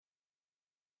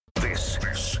This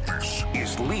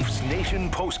is Leafs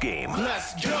Nation Postgame.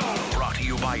 Let's go! Brought to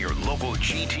you by your local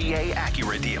GTA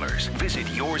Acura dealers. Visit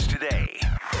yours today.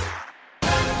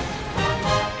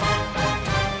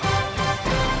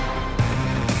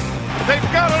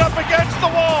 They've got it up against the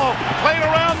wall. Played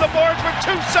around the boards with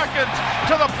 2 seconds.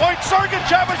 To the point,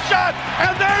 Sergachev a shot,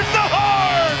 and there's the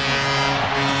horn!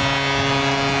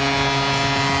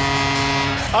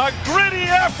 A gritty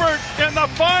effort in the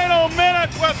final minute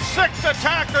with 6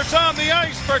 attackers on the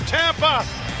ice for Tampa.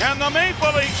 And the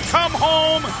Maple Leafs come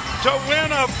home to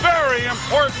win a very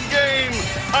important game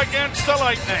against the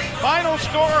Lightning. Final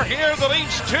score here, the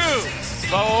Leafs 2,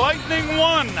 the Lightning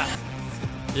 1.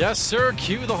 Yes, sir.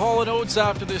 Cue the Hall of Oates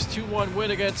after this 2-1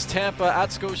 win against Tampa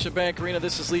at Scotiabank Arena.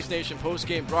 This is Leafs Nation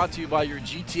postgame brought to you by your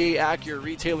GTA Acura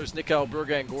retailers, Nick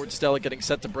Alberga and Gord Stellick, getting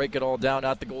set to break it all down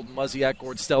at the Golden Muzzy at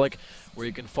Gord Stellick, where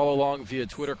you can follow along via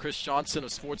Twitter. Chris Johnson of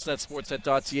Sportsnet,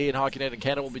 Sportsnet.ca, and HockeyNet in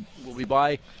Canada will be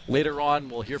by. Later on,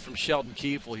 we'll hear from Sheldon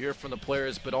Keefe. We'll hear from the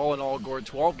players. But all in all, Gord,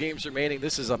 12 games remaining.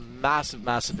 This is a massive,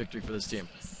 massive victory for this team.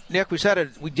 Nick,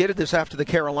 we did this after the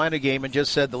Carolina game and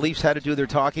just said the Leafs had to do their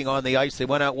talking on the ice. They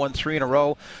went out, won 3 in a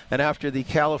row, and after the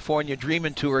California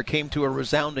Dreamin' Tour came to a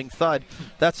resounding thud.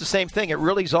 That's the same thing. It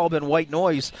really's all been white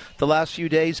noise the last few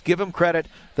days. Give them credit.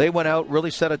 They went out,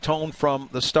 really set a tone from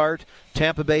the start.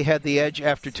 Tampa Bay had the edge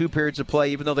after 2 periods of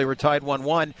play, even though they were tied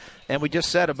 1-1. And we just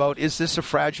said about, is this a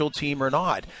fragile team or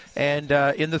not? And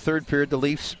in the third period, the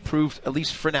Leafs proved, at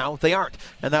least for now, they aren't.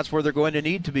 And that's where they're going to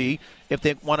need to be if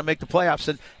they want to make the playoffs.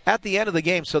 And at the end of the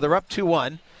game, so they're up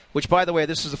 2-1, which, by the way,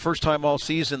 this is the first time all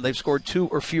season they've scored 2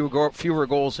 or fewer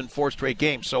goals in 4 straight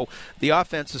games. So the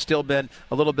offense has still been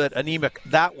a little bit anemic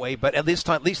that way, but at least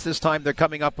this time they're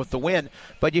coming up with the win.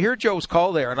 But you hear Joe's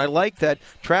call there, and I like that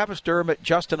Travis Dermott,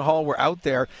 Justin Hall were out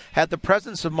there, had the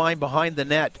presence of mind behind the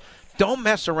net. Don't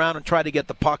mess around and try to get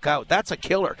the puck out. That's a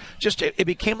killer. Just it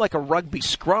became like a rugby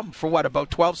scrum for about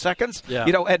 12 seconds. Yeah.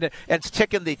 And it's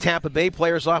ticking the Tampa Bay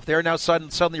players off. They're now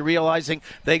suddenly realizing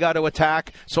they got to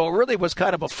attack. So it really was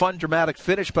kind of a fun, dramatic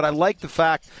finish. But I like the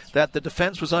fact that the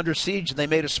defense was under siege and they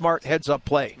made a smart heads-up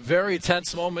play. Very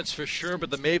tense moments for sure, but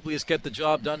the Maple Leafs get the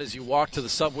job done as you walk to the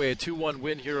subway. A 2-1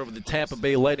 win here over the Tampa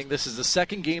Bay Lightning. This is the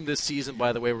second game this season,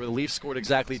 by the way, where the Leafs scored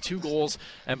exactly 2 goals,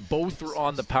 and both were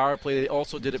on the power play. They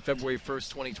also did it February 1st,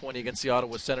 2020 against the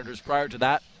Ottawa Senators. Prior to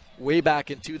that, way back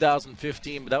in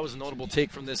 2015, but that was a notable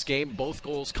take from this game. Both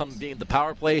goals come being the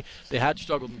power play. They had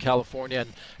struggled in California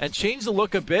and changed the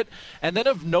look a bit. And then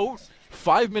of note,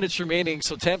 5 minutes remaining,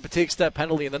 so Tampa takes that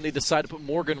penalty, and then they decide to put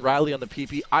Morgan Rielly on the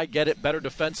PP. I get it, better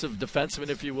defenseman,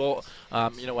 if you will,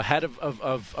 ahead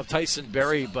of Tyson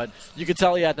Barrie, but you could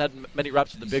tell he hadn't had many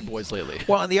reps with the big boys lately.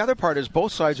 Well, and the other part is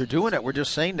both sides are doing it. We're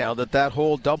just saying now that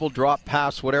whole double drop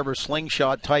pass, whatever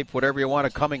slingshot type, whatever you want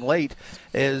to, coming late,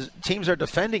 is teams are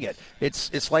defending it.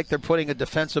 It's like they're putting a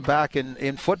defensive back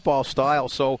in football style.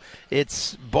 So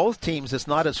it's both teams. It's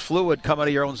not as fluid come out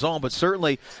of your own zone, but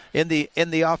certainly in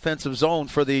the offensive zone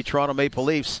for the Toronto Maple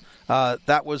Leafs,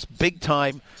 that was big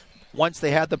time. Once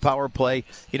they had the power play,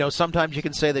 sometimes you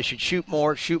can say they should shoot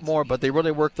more, but they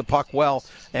really worked the puck well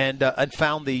and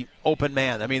found the open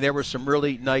man. I mean, there were some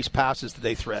really nice passes that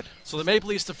they thread. So the Maple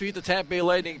Leafs defeat the Tampa Bay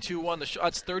Lightning 2-1. The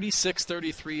shots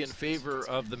 36-33 in favor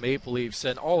of the Maple Leafs.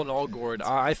 And all in all, Gord,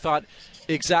 I thought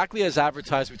exactly as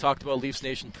advertised. We talked about Leafs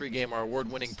Nation pregame, our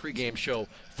award-winning pregame show.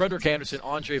 Frederik Andersen,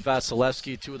 Andre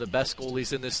Vasilevsky, 2 of the best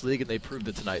goalies in this league, and they proved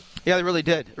it tonight. Yeah, they really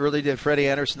did. Really did. Freddie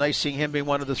Andersen, nice seeing him being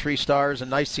one of the 3 stars, and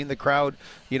nice seeing the crowd,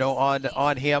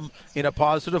 on him in a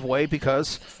positive way,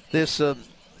 because this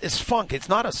it's funk. It's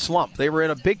not a slump. They were in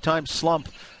a big-time slump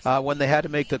when they had to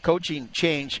make the coaching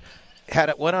change.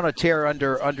 Went on a tear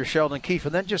under Sheldon Keefe,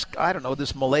 and then just, I don't know,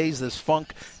 this malaise, this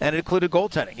funk, and it included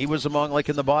goaltending. He was among,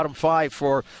 in the bottom 5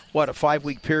 for, a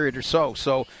 5-week period or so.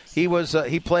 So he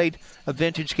played a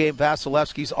vintage game.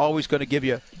 Vasilevsky's always going to give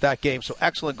you that game. So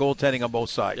excellent goaltending on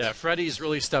both sides. Yeah, Freddie's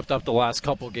really stepped up the last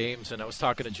couple games, and I was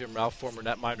talking to Jim Ralph, former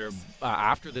netminder,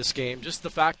 after this game. Just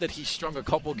the fact that he strung a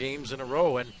couple games in a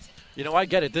row, and I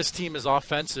get it. This team is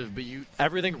offensive, but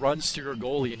everything runs to your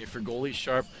goalie, and if your goalie's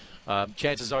sharp,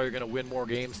 chances are you're going to win more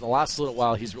games. In the last little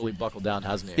while, he's really buckled down,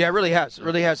 hasn't he? Yeah, it really has. It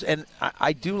really has. And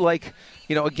I do like,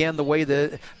 again, the way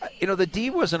the D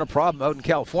wasn't a problem out in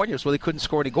California, so they couldn't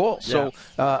score any goals. Yeah.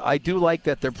 So I do like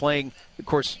that they're playing. Of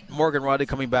course, Morgan Rielly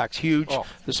coming back is huge.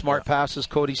 The smart passes,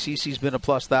 Cody Ceci's been a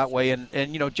plus that way.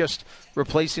 And just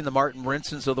replacing the Martin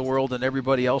Brinsons of the world and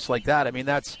everybody else like that. I mean,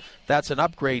 that's an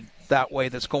upgrade that way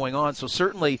that's going on. So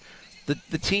certainly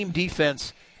the team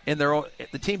defense in their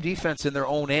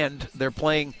own end, they're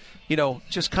playing,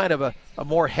 just kind of a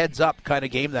more heads-up kind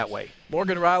of game that way.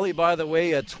 Morgan Riley, by the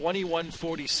way, at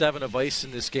 21:47 of ice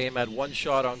in this game, had 1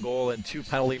 shot on goal and 2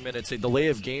 penalty minutes, a delay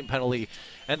of game penalty.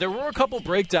 And there were a couple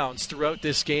breakdowns throughout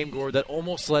this game, Gord, that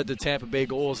almost led to Tampa Bay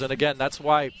goals. And again, that's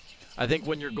why I think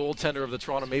when you're goaltender of the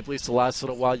Toronto Maple Leafs the last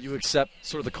little while, you accept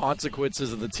sort of the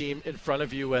consequences of the team in front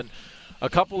of you. And a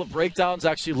couple of breakdowns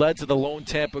actually led to the lone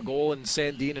Tampa goal, and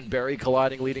Sandin and Barrie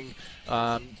colliding, leading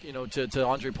to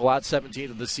Andre Palat's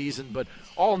 17th of the season. But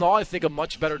all in all, I think a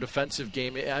much better defensive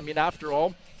game. I mean, after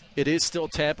all, it is still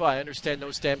Tampa. I understand no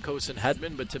Stamkos and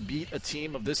Hedman, but to beat a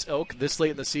team of this ilk this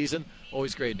late in the season,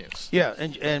 always great news. Yeah,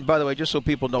 and by the way, just so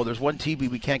people know, there's one TV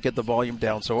we can't get the volume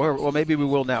down, so maybe we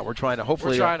will now. We're trying to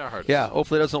hopefully. We're trying our hardest. Yeah,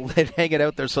 hopefully it doesn't hang it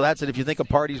out there. So that's it. If you think a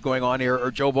party's going on here,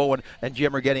 or Joe Bowen and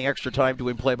Jim are getting extra time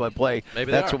doing play-by-play,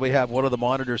 that's what we have. One of the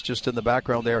monitors just in the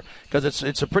background there, because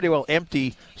it's a pretty well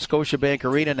empty Scotiabank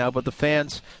Arena now, but the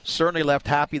fans certainly left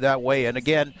happy that way. And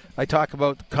again, I talk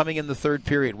about coming in the third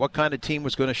period. What kind of team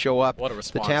was going to show up? What a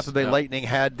response. The Tampa Bay Lightning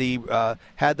had the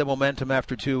momentum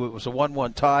after 2. It was a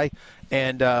 1-1 tie.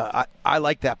 And I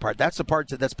like that part. That's the part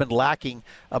that's been lacking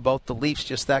about the Leafs,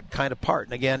 just that kind of part.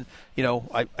 And again,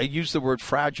 I use the word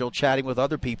fragile chatting with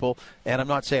other people, and I'm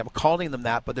not saying I'm calling them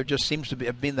that, but there just seems to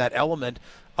have been that element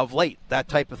of late, that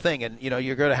type of thing. And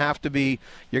you're going to have to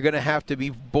be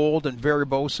bold and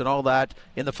verbose and all that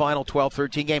in the final 12,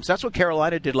 13 games. That's what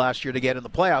Carolina did last year to get in the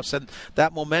playoffs, and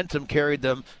that momentum carried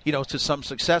them, to some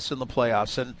success in the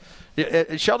playoffs. And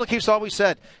Sheldon Keefe's always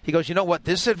said, he goes, you know what,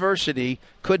 this adversity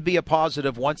could be a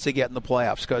positive once they get in the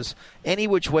playoffs, because any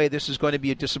which way this is going to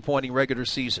be a disappointing regular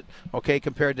season, okay,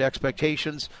 compared to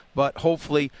expectations, but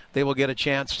hopefully they will get a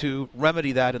chance to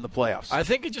remedy that in the playoffs. I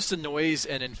think it just annoys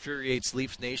and infuriates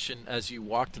Leafs Nation as you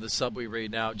walk to the subway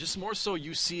right now. Just more so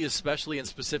you see, especially and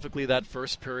specifically that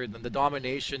first period, and the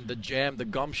domination, the jam, the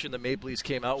gumption the Maple Leafs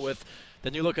came out with.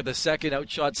 Then you look at the second,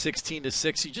 outshot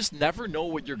 16-6. You just never know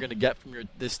what you're going to get from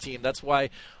this team. That's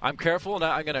why I'm careful, and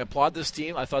I'm going to applaud this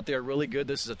team. I thought they were really good.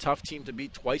 This is a tough team to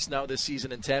beat twice now this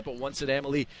season in Tampa, once at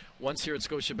Amalie, once here at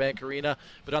Scotiabank Arena.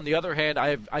 But on the other hand,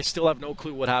 I still have no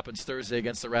clue what happens Thursday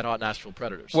against the red-hot Nashville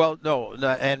Predators. Well, no,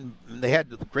 and they had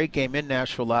a great game in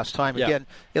Nashville last time. Yeah. Again,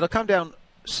 it'll come down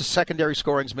secondary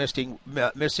scoring's missing.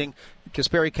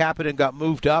 Kasperi Kapanen got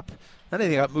moved up. I think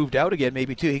he got moved out again,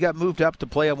 maybe, too. He got moved up to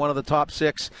play on one of the top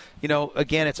 6.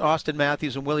 Again, it's Austin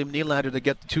Matthews and William Nylander that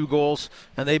get the 2 goals,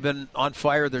 and they've been on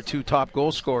fire, their 2 top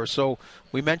goal scorers. So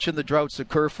we mentioned the droughts that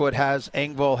Kerfoot has,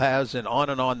 Engvall has, and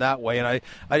on that way. And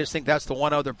I just think that's the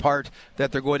one other part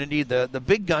that they're going to need. The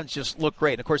big guns just look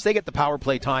great. And of course, they get the power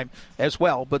play time as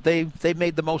well, but they've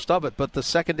made the most of it. But the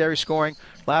secondary scoring,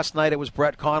 last night it was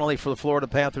Brett Connolly for the Florida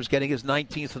Panthers getting his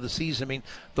 19th of the season. I mean,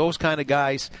 those kind of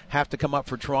guys have to come up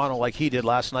for Toronto like he did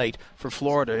last night for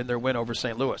Florida in their win over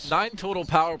St. Louis. 9 total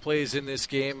power plays in this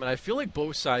game, and I feel like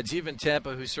both sides, even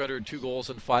Tampa, who surrendered 2 goals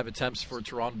and 5 attempts for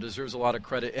Toronto, deserves a lot of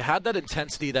credit. It had that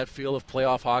intensity, that feel of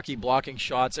playoff hockey, blocking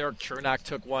shots. Eric Chernak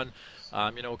took one.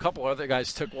 A couple other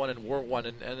guys took one and wore one,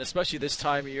 and especially this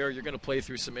time of year, you're going to play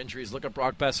through some injuries. Look at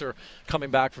Brock Besser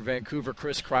coming back for Vancouver.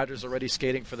 Chris Kreider's already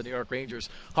skating for the New York Rangers.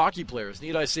 Hockey players,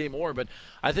 need I say more? But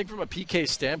I think from a PK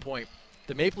standpoint,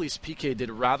 the Maple Leafs PK did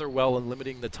rather well in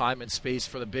limiting the time and space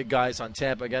for the big guys on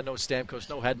Tampa. Again, no Stamkos,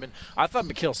 no Hedman. I thought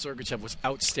Mikhail Sergachev was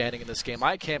outstanding in this game.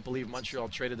 I can't believe Montreal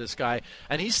traded this guy,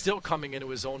 and he's still coming into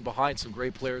his own behind some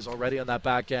great players already on that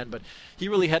back end. But he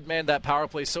really headmanned that power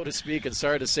play, so to speak, and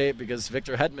sorry to say it because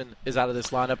Victor Hedman is out of this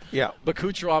lineup. Yeah. But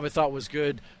Kucherov, I thought, was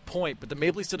good. But the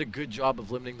Maple Leafs did a good job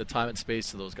of limiting the time and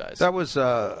space to those guys. That was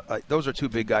those are 2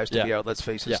 big guys to be out, let's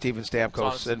face it, Steven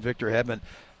Stamkos and Victor Hedman.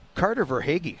 Carter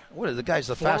Verhaeghe, the guy's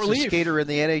the fastest skater in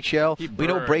the NHL. We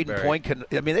know Braden Point can.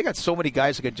 I mean, they got so many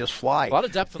guys that can just fly. A lot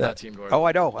of depth on that team, Gordon. Oh,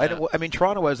 I know. Yeah. I mean,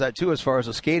 Toronto has that too as far as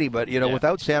the skating, but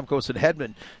without Stamkos and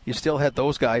Hedman, you still had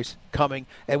those guys coming.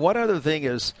 And one other thing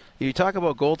is, you talk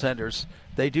about goaltenders.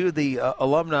 They do the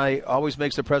alumni always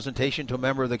makes a presentation to a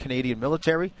member of the Canadian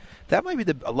military. That might be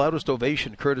the loudest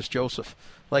ovation, Curtis Joseph.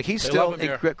 Like, he's still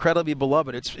incredibly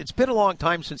beloved. It's been a long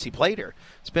time since he played here.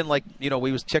 It's been like, he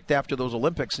was ticked after those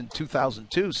Olympics in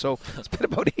 2002. So it's been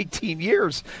about 18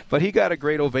 years. But he got a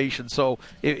great ovation. So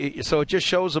it just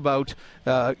shows about,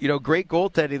 great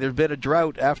goaltending. There's been a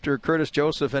drought after Curtis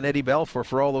Joseph and Eddie Belfour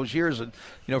for all those years. And,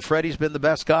 Freddie's been the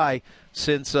best guy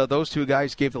since those 2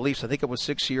 guys gave the Leafs, I think it was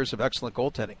 6 years of excellent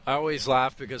goaltending. I always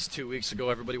laugh because 2 weeks ago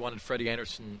everybody wanted Freddie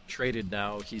Anderson traded.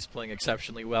 Now he's playing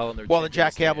exceptionally well. And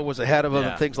Jack Campbell was ahead of him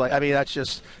and things like. I mean, that's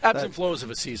just ebbs and flows of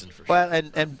a season for sure. Well,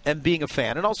 and being a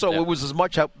fan, and also it was as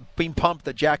much being pumped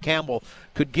that Jack Campbell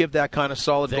could give that kind of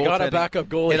solid goaltending. They got a backup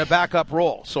goalie in a backup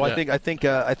role. So I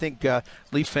think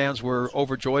Leaf fans were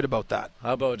overjoyed about that.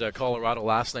 How about Colorado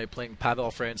last night playing Pavel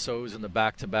Francouz in the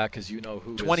back-to-back, because you know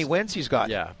who 20 wins he's got.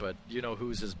 Yeah, but you know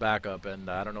who's his backup, and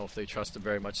I don't know if they trust him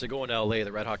very much. They go into L.A.,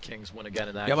 the Red Hot Kings win again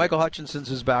in that game. Michael Hutchinson's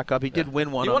his backup. He did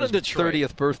win one on his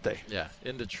 30th birthday. Yeah,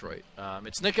 in Detroit.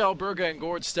 It's Nick Alberga and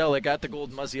Gord Stellick at the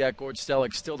Golden Muzzy at Gord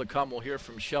Stellick. Still to come, we'll hear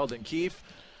from Sheldon Keefe.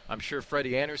 I'm sure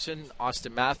Freddie Anderson,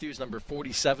 Austin Matthews, number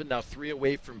 47, now 3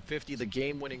 away from 50. The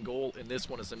game-winning goal in this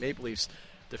one as the Maple Leafs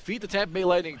defeat the Tampa Bay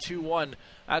Lightning 2-1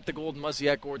 at the Golden Muzzy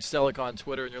at Gord Stellick on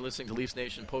Twitter. And you're listening to Leafs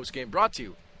Nation postgame, brought to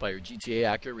you by your GTA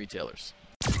Acura retailers.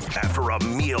 After a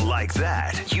meal like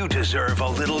that, you deserve a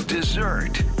little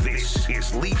dessert. This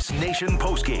is Leafs Nation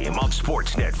postgame on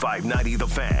Sportsnet 590 The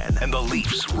Fan and the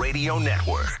Leafs Radio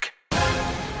Network.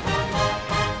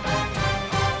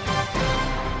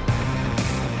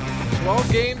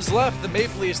 12 games left. The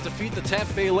Maple Leafs defeat the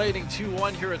Tampa Bay Lightning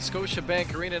 2-1 here at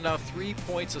Scotiabank Arena. Now 3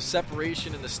 points of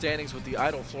separation in the standings with the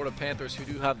idle Florida Panthers, who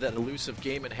do have that elusive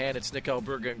game in hand. It's Nick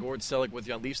Alberga and Gord Stellick with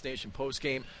you on Leafs Nation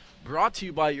postgame, brought to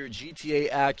you by your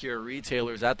GTA Acura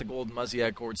retailers at the Golden Muzzy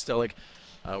at Gord Stellick,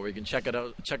 where you can check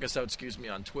us out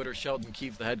on Twitter. Sheldon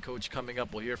Keefe, the head coach, coming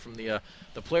up. We'll hear from the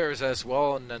players as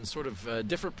well, and then sort of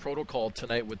different protocol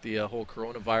tonight with the whole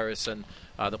coronavirus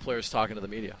and the players talking to the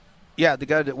media. Yeah, the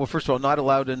guy that, well, first of all, not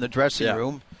allowed in the dressing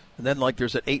room. And then,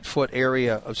 there's an 8-foot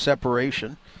area of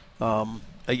separation.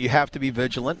 You have to be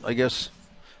vigilant. I guess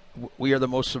we are the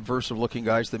most subversive-looking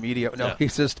guys, the media. No,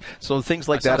 he's just, so things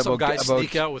like that about guys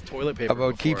sneak out with toilet paper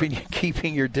about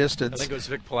keeping your distance. I think it was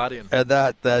Vic Paladian.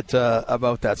 About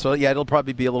that. So, yeah, it'll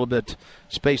probably be a little bit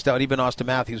spaced out. Even Austin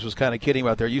Matthews was kind of kidding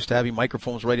about they're used to having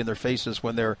microphones right in their faces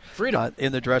when they're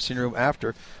in the dressing room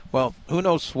after. Well, who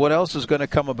knows what else is going to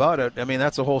come about it. I mean,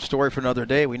 that's a whole story for another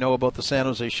day. We know about the San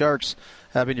Jose Sharks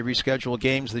having to reschedule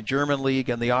games. The German league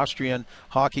and the Austrian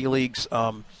hockey leagues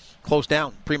closed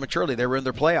down prematurely. They were in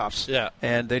their playoffs. Yeah.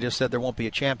 And they just said there won't be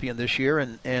a champion this year.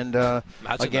 And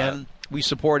again, we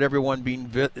support everyone being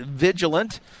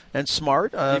vigilant and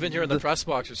smart. Even here in the press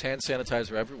box, there's hand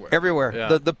sanitizer everywhere. Everywhere.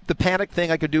 Yeah. The panic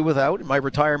thing I could do without. My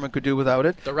retirement could do without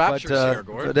it. The rapture's here,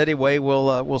 Gord. But anyway,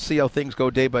 we'll see how things go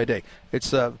day by day.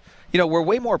 It's we're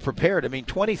way more prepared. I mean,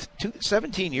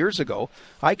 17 years ago,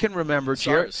 I can remember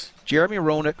Jeremy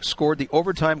Roenick scored the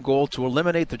overtime goal to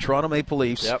eliminate the Toronto Maple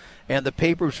Leafs, and the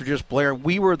papers were just blaring,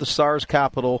 we were the SARS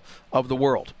capital of the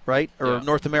world, right? Or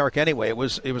North America anyway. It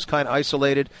was kind of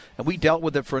isolated, and we dealt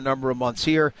with it for a number of months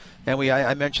here. And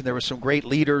I mentioned there were some great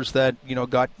leaders that,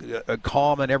 got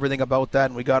calm and everything about that,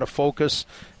 and we got to focus,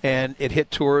 and it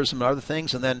hit tourism and other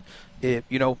things, and then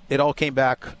it all came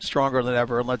back stronger than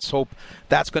ever, and let's hope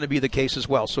that's going to be the case as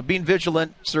well. So being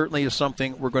vigilant certainly is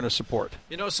something we're going to support.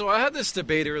 So I had this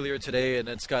debate earlier today, and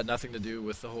it's got nothing to do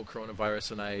with the whole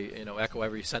coronavirus, and I echo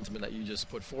every sentiment that you just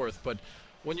put forth. But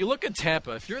when you look at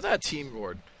Tampa, if you're that team,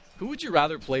 Gord, who would you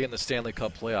rather play in the Stanley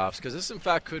Cup playoffs? Because this, in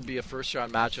fact, could be a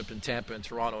first-round matchup in Tampa and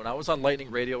Toronto. And I was on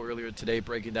Lightning Radio earlier today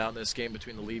breaking down this game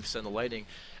between the Leafs and the Lightning.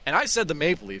 And I said the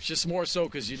Maple Leafs, just more so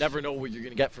because you never know what you're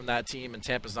going to get from that team, and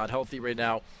Tampa's not healthy right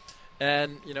now.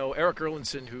 And, Eric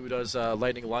Erlinson, who does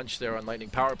Lightning Lunch there on Lightning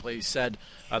Power Play, said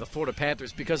the Florida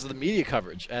Panthers because of the media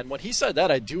coverage. And when he said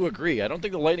that, I do agree. I don't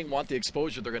think the Lightning want the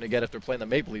exposure they're going to get if they're playing the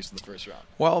Maple Leafs in the first round.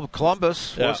 Well,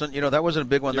 Columbus wasn't, that wasn't a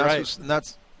big one. You're right.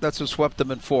 That's who swept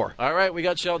them in 4. All right, we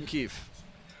got Sheldon Keefe.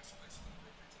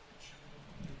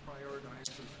 Prioritize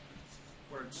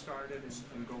where it started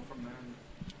and go from there.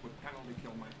 With penalty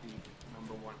kill might be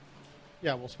number one.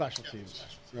 Yeah, well, special teams,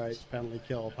 right? Penalty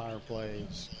kill, power play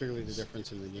is clearly the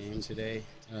difference in the game today.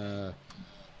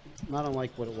 Not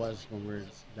unlike what it was when we were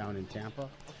down in Tampa.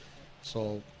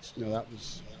 So, that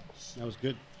was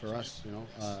good for us.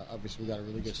 Obviously we got a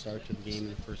really good start to the game in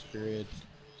the first period.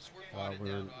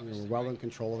 We were well in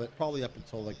control of it, probably up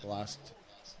until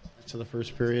the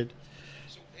first period.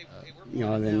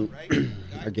 And then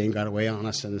our game got away on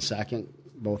us in the second,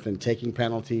 both in taking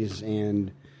penalties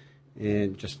and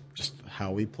just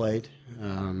how we played.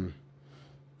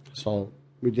 So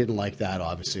we didn't like that,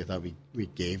 obviously. I thought we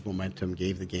gave momentum,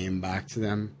 gave the game back to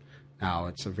them. Now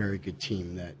it's a very good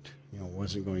team that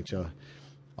wasn't going to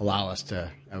allow us to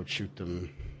outshoot them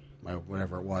by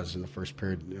whatever it was in the first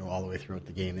period, all the way throughout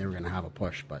the game. They were going to have a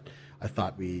push, but I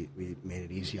thought we made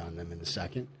it easy on them in the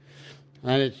second.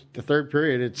 And the third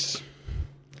period, it's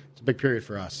a big period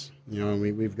for us. And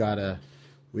we got to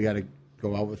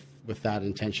go out with that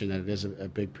intention that it is a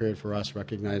big period for us.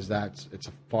 Recognize that it's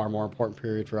a far more important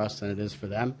period for us than it is for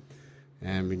them,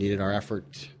 and we needed our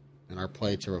effort and our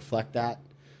play to reflect that.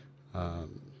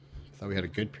 thought we had a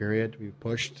good period. We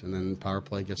pushed, and then power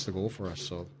play gets the goal for us.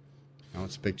 So,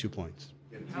 it's a big 2 points.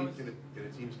 Can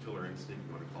a team's killer instinct,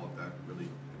 you want to call it that, really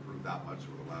improve that much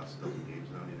over the last couple games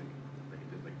now? Do you think, like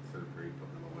it did, like the third period,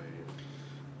 putting them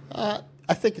away?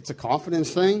 I think it's a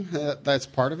confidence thing. That's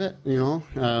part of it,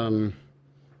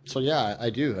 So yeah, I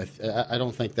do. I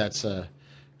don't think that's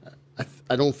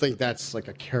I don't think that's like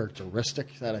a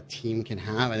characteristic that a team can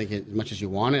have. I think as much as you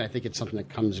want it, I think it's something that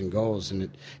comes and goes, and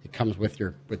it comes with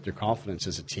your confidence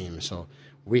as a team. So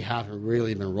we haven't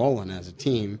really been rolling as a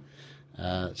team,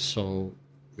 so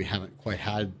we haven't quite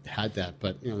had that.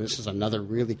 But this is another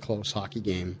really close hockey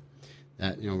game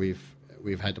that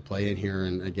we've had to play in here,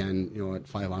 and again, at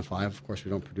 5-on-5, of course,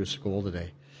 we don't produce a goal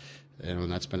today,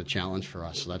 and that's been a challenge for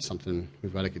us. So that's something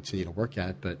we've got to continue to work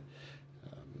at. But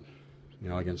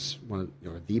against one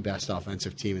of the best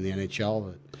offensive team in the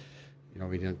NHL, but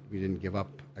we didn't give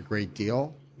up a great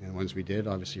deal, and once we did,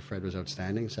 obviously Fred was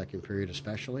outstanding, second period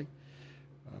especially.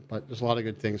 But there's a lot of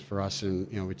good things for us,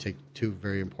 and we take two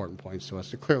very important points to us.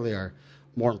 They clearly are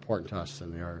more important to us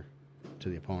than they are to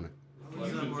the opponent. How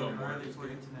was Morgan Riley for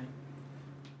you tonight?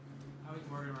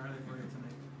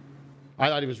 I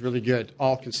thought he was really good,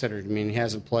 all considered. I mean, he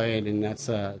hasn't played, and that's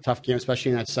a tough game,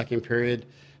 especially in that second period.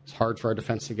 It's hard for our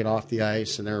defense to get off the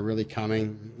ice, and they're really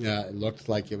coming. It looked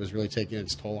like it was really taking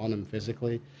its toll on them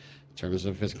physically. In terms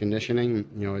of his conditioning,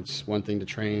 it's one thing to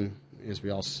train, as we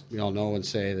all know and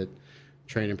say, that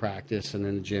train and practice and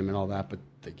in the gym and all that, but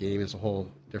the game is a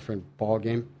whole different ball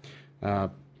game.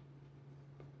 But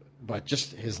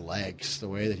just his legs, the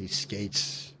way that he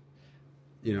skates,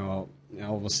 all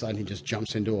of a sudden he just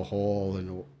jumps into a hole,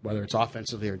 and whether it's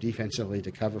offensively or defensively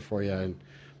to cover for you, and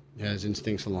his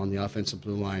instincts along the offensive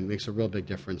blue line makes a real big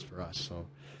difference for us. So,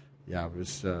 yeah, it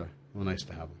was real nice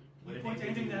to have him.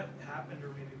 Anything that happened or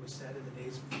maybe was said in the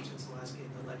days since the last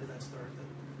game that led to that start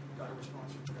that got a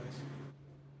response from you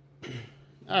guys?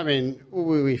 I mean,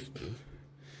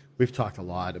 we've talked a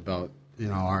lot about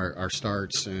our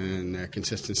starts and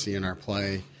consistency in our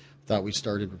play. Thought we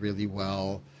started really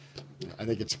well. I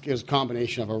think it was a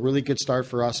combination of a really good start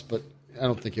for us, but I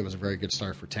don't think it was a very good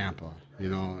start for Tampa.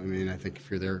 I think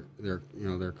if you're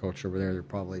their coach over there, they're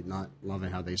probably not loving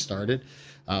how they started.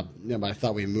 But I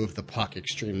thought we moved the puck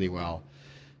extremely well.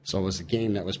 So it was a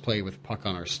game that was played with puck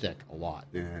on our stick a lot,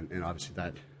 and obviously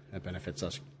that benefits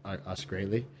us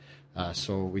greatly.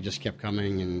 So we just kept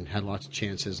coming and had lots of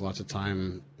chances, lots of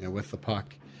time with the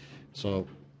puck. So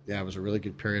yeah, it was a really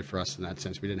good period for us in that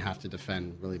sense. We didn't have to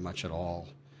defend really much at all.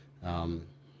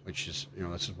 Which is,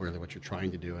 this is really what you're trying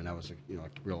to do, and that was a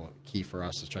real key for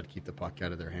us, is try to keep the puck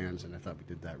out of their hands, and I thought we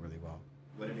did that really well.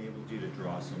 What enabled you to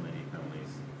draw so many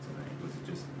penalties tonight? Was it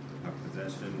just puck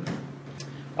possession?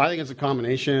 I think it's a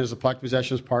combination. As the puck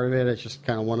possession is part of it. It's just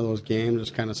kind of one of those games. There's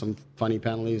kind of some funny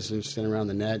penalties and sitting around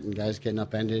the net and guys getting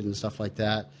upended and stuff like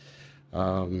that. I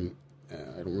don't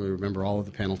really remember all of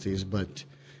the penalties, but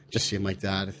just seemed like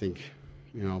that. I think,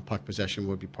 puck possession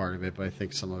would be part of it, but I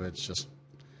think some of it's just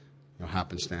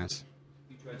happenstance.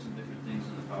 You tried some different things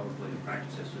in the power play in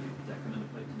practice yesterday. Did that come into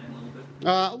play tonight a little bit?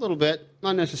 A little bit,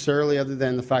 not necessarily, other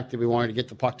than the fact that we wanted to get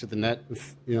the puck to the net,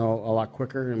 a lot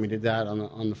quicker, and we did that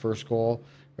on the first goal,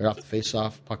 right off the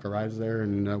face-off. Puck arrives there,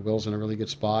 and Will's in a really good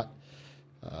spot.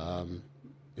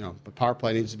 But power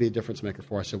play needs to be a difference maker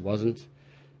for us. It wasn't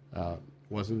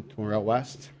when we were out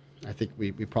west. I think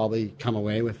we probably come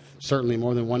away with certainly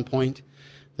more than 1 point.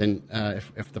 Then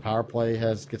if the power play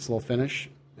gets a little finish.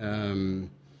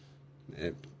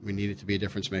 We need it to be a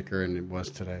difference maker, and it was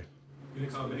today. In a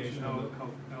combination, how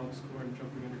Elk scoring,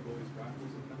 jumping under goalie's back,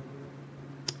 was it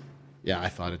that? Yeah, I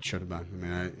thought it should have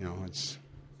been. It's.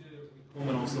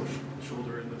 Coleman also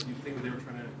shoulder, and do you think that they were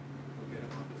trying to get him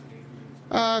off his game?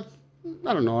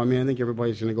 I don't know. I think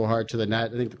everybody's going to go hard to the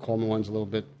net. I think the Coleman one's a little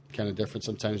bit kind of different.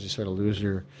 Sometimes you sort of lose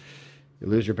your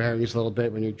bearings a little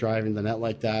bit when you're driving the net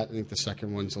like that. I think the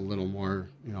second one's a little more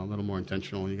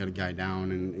intentional. You got a guy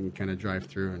down and you kind of drive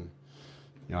through. And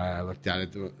I looked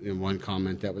at it. One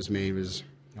comment that was made was,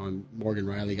 when Morgan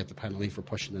Riley got the penalty for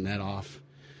pushing the net off,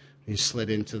 he slid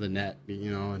into the net.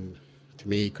 And to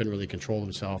me, he couldn't really control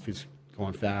himself. He's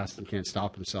going fast and can't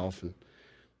stop himself. And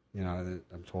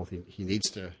I'm told he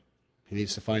needs to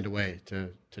find a way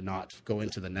to not go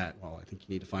into the net. Well, I think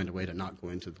you need to find a way to not go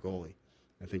into the goalie.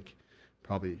 I think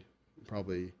probably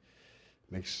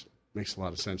makes a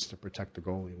lot of sense to protect the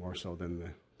goalie more so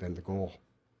than the goal.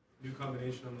 New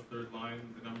combination on the third line.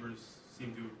 The numbers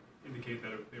seem to indicate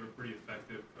that they were pretty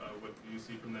effective. What do you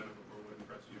see from them, or what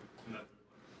impressed you in that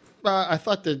third line? I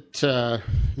thought that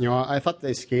I thought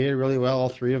they skated really well, all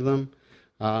three of them.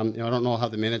 I don't know how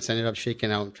the minutes ended up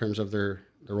shaking out in terms of their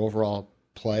overall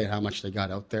play, how much they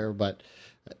got out there, but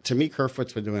to me,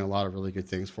 Kerfoot's been doing a lot of really good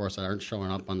things for us that aren't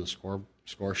showing up on the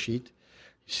score sheet.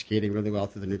 He's skating really well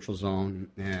through the neutral zone,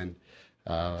 and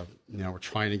we're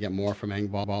trying to get more from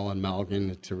Engvall and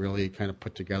Malgin to really kind of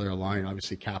put together a line.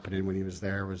 Obviously, Kapanen, when he was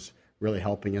there, was really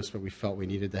helping us, but we felt we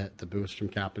needed the boost from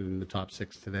Kapanen in the top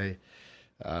six today.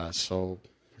 So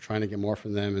we're trying to get more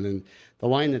from them. And then the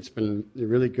line that's been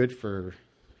really good for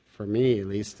me, at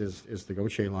least, is the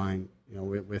Gauthier line.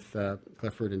 With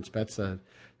Clifford and Spezza, there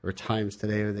were times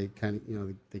today where they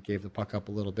they gave the puck up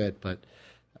a little bit, but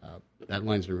that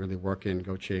line's been really working.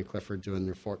 Gauthier and Clifford doing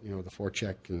their the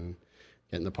forecheck and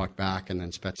getting the puck back, and then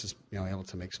Spezza's able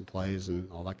to make some plays and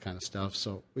all that kind of stuff.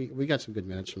 So we got some good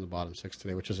minutes from the bottom six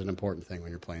today, which is an important thing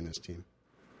when you're playing this team.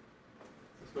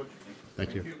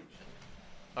 Thank you.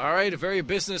 All right, a very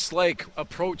business-like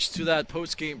approach to that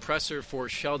post-game presser for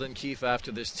Sheldon Keefe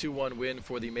after this 2-1 win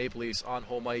for the Maple Leafs on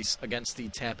home ice against the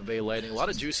Tampa Bay Lightning. A lot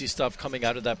of juicy stuff coming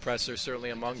out of that presser, certainly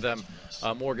among them.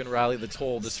 Morgan Rielly, the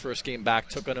toll, this first game back,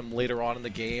 took on him later on in the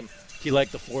game. He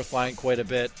liked the fourth line quite a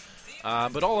bit.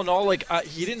 But all in all,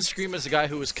 he didn't scream as a guy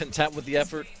who was content with the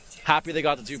effort, happy they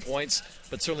got the 2 points,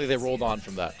 but certainly they rolled on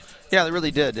from that. Yeah, they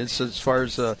really did. It's as far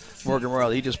as Morgan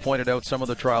Rielly, he just pointed out some of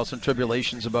the trials and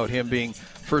tribulations about him being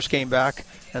first game back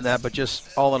and that, but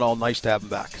just all in all, nice to have him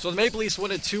back. So the Maple Leafs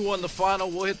win it 2-1 the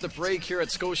final. We'll hit the break here at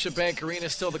Scotiabank Arena.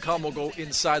 Still to come, we'll go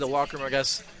inside the locker room, I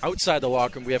guess. Outside the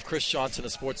locker room, we have Chris Johnson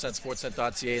of Sportsnet,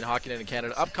 Sportsnet.ca, and Hockey Night in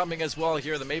Canada. Upcoming as well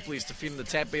here, the Maple Leafs defeating the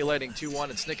Tampa Bay Lightning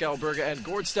 2-1. It's Nick Alberga and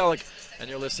Gord Stellick, and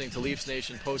you're listening to Leafs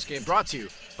Nation postgame, brought to you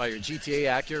by your GTA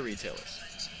Acura retailers.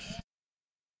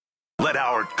 Let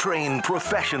our trained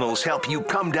professionals help you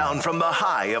come down from the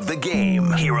high of the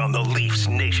game here on the Leafs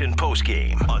Nation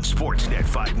postgame on Sportsnet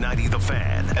 590 The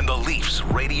Fan and the Leafs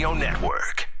Radio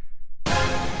Network.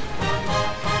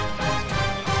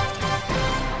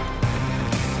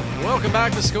 Welcome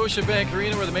back to Scotiabank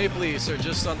Arena, where the Maple Leafs are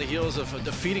just on the heels of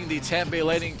defeating the Tampa Bay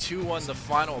Lightning 2-1 the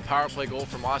final. Power play goal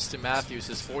from Austin Matthews,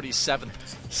 his 47th,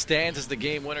 stands as the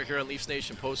game winner here on Leafs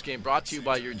Nation postgame, brought to you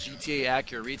by your GTA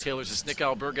Acura retailers. It's Nick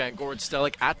Alberga and Gord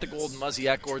Stellick at the Golden Muzzy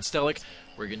at Gord Stellick,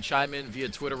 where you can chime in via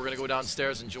Twitter. We're going to go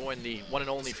downstairs and join the one and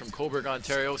only from Cobourg,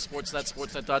 Ontario, Sportsnet,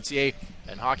 Sportsnet.ca,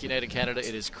 and Hockey Night in Canada.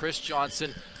 It is Chris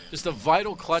Johnson. Just a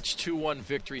vital clutch 2-1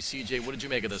 victory. CJ, what did you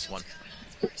make of this one?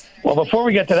 Well, before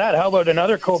we get to that, how about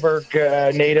another Cobourg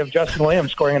native, Justin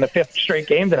Williams, scoring in the 5th straight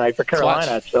game tonight for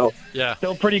Carolina? So, yeah,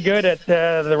 still pretty good at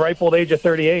the ripe old age of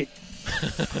 38.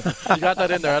 You got that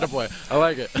in there, attaboy. I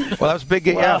like it. Well, that was big.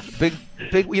 Yeah, big.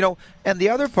 And the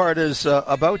other part is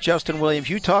about Justin Williams.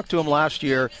 You talked to him last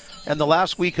year, and the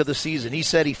last week of the season, he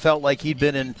said he felt like he'd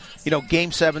been in,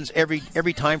 Game 7s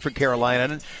every time for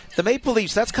Carolina. And the Maple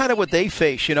Leafs, that's kind of what they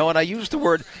face, And I use the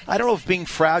word, I don't know if being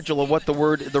fragile or what the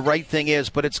right thing is,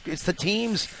 but it's the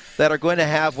teams that are going to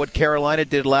have what Carolina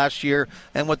did last year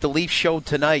and what the Leafs showed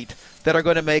tonight that are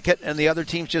going to make it, and the other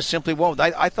teams just simply won't.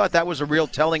 I thought that was a real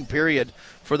telling period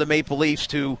for the Maple Leafs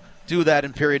to do that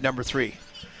in period number 3.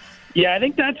 Yeah, I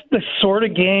think that's the sort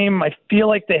of game I feel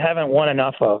like they haven't won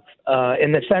enough of,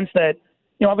 in the sense that,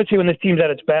 obviously when this team's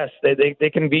at its best, they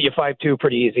can beat you 5-2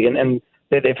 pretty easy, and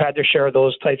they've had their share of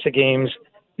those types of games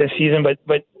this season. But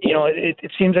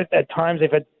it seems that at times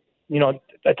they've had,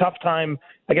 a tough time,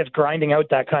 I guess, grinding out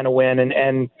that kind of win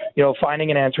and finding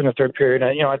an answer in the third period.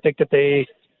 I think that they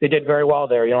did very well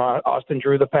there. Austin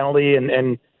drew the penalty and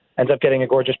ends up getting a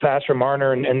gorgeous pass from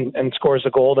Marner and scores a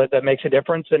goal that makes a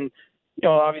difference. And,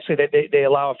 obviously they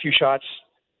allow a few shots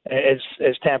as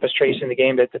Tampa's chasing the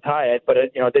game to tie it, but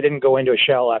they didn't go into a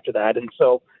shell after that. And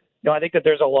so, I think that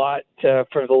there's a lot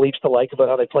for the Leafs to like about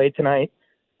how they played tonight.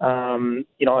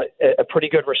 A pretty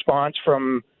good response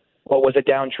from what was a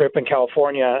down trip in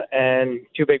California and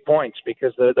 2 big points,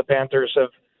 because the Panthers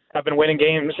have been winning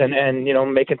games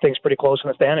and making things pretty close in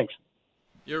the standings.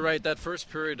 You're right. That first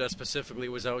period specifically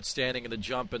was outstanding in the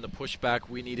jump and the pushback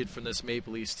we needed from this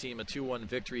Maple Leafs team. A 2-1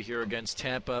 victory here against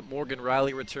Tampa. Morgan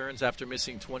Rielly returns after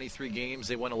missing 23 games.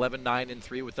 They went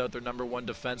 11-9-3 without their number one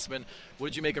defenseman. What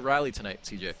did you make of Rielly tonight,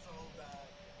 CJ?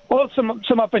 Well,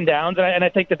 some up and downs, and I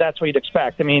think that's what you'd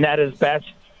expect. I mean, at his best,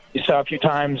 you saw a few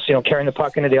times, carrying the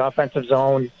puck into the offensive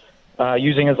zone,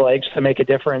 using his legs to make a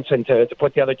difference and to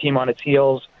put the other team on its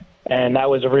heels. And that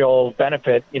was a real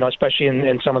benefit, especially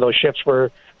in some of those shifts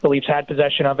where the Leafs had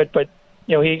possession of it. But,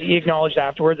 he acknowledged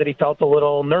afterwards that he felt a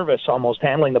little nervous almost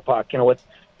handling the puck,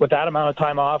 with that amount of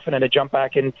time off and then to jump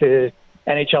back into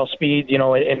NHL speed,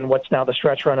 in what's now the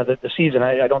stretch run of the season.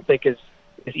 I don't think is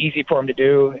easy for him to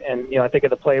do. And, I think of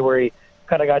the play where he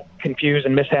kind of got confused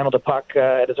and mishandled the puck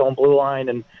at his own blue line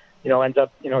and, ends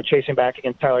up, chasing back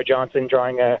against Tyler Johnson,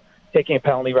 taking a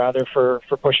penalty rather for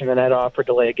pushing the net off or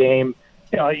delay a game.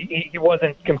 he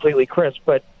wasn't completely crisp,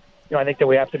 but I think that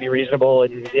we have to be reasonable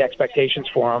in the expectations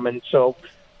for him, and so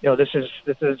this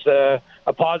is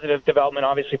a positive development,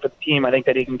 obviously, for the team. I think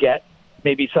that he can get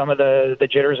maybe some of the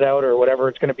jitters out or whatever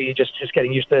it's going to be, just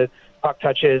getting used to puck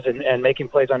touches and making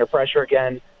plays under pressure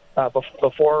again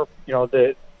before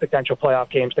the potential playoff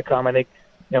games to come. I think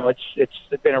it's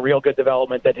been a real good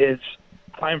development that his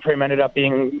time frame ended up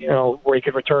being where he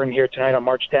could return here tonight on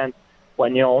March 10th,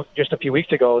 when just a few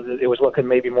weeks ago it was looking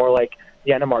maybe more like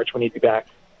the end of March when he'd be back.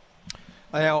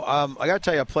 I know. I got to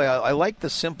tell you, I like the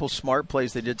simple, smart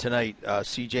plays they did tonight,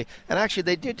 CJ. And actually,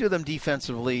 they did do them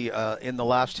defensively in the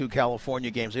last 2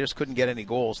 California games. They just couldn't get any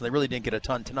goals, and they really didn't get a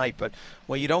ton tonight. But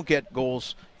when you don't get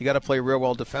goals, you got to play real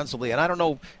well defensively. And I don't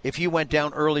know if you went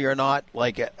down early or not,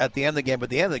 like at the end of the game. But at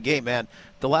the end of the game, man,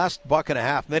 the last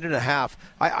minute and a half,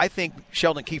 I think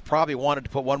Sheldon Keefe probably wanted to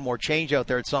put one more change out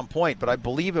there at some point. But I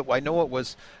believe it. I know it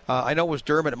was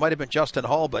Dermott. It might have been Justin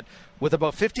Hall. But with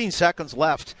about 15 seconds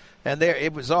left, and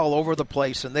it was all over the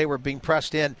place, and they were being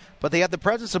pressed in. But they had the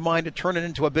presence of mind to turn it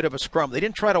into a bit of a scrum. They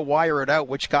didn't try to wire it out,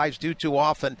 which guys do too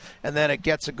often, and then it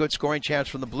gets a good scoring chance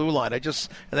from the blue line. And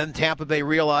then Tampa Bay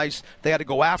realized they had to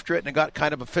go after it, and it got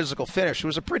kind of a physical finish. It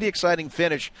was a pretty exciting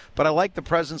finish, but I like the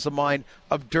presence of mind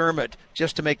of Dermott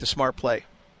just to make the smart play.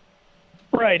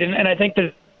 Right, and I think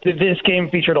that this game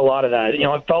featured a lot of that.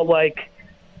 It felt like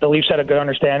the Leafs had a good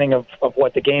understanding of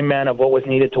what the game meant, of what was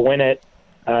needed to win it.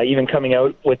 Even coming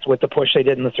out with the push they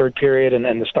did in the third period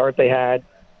and the start they had.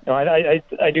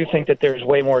 I do think that there's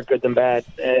way more good than bad,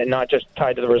 and not just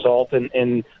tied to the result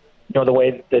and the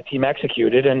way the team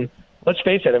executed. And let's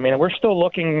face it, we're still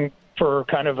looking for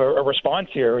kind of a response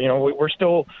here. We're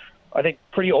still, I think,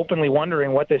 pretty openly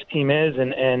wondering what this team is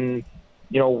and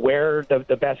where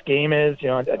the best game is.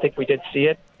 I think we did see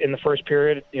it in the first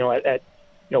period, at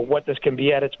what this can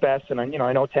be at its best. And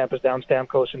I know Tampa's down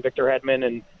Stamkos and Victor Hedman,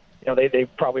 and they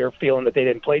probably are feeling that they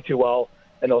didn't play too well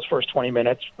in those first 20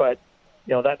 minutes, but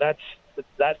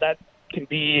that can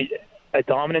be a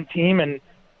dominant team, and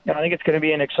I think it's going to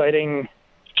be an exciting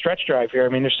stretch drive here.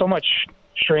 There's so much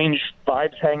strange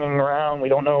vibes hanging around. We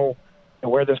don't know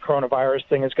where this coronavirus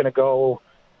thing is going to go,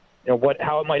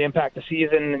 how it might impact the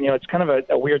season. It's kind of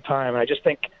a weird time, and I just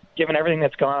think, given everything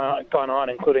that's gone on,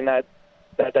 including that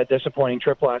disappointing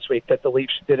trip last week, that the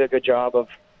Leafs did a good job of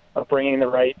bringing the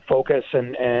right focus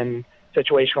and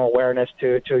situational awareness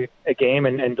to a game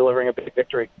and delivering a big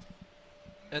victory.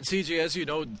 And CJ, as you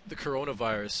know, the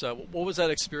coronavirus, what was that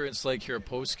experience like here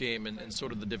post-game and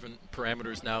sort of the different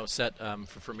parameters now set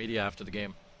for media after the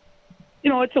game?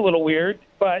 It's a little weird,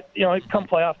 but, come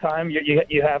playoff time,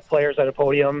 you have players at a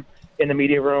podium in the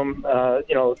media room,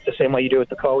 the same way you do with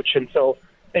the coach. And so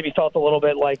maybe felt a little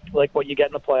bit like what you get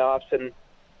in the playoffs. And,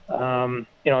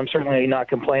 I'm certainly not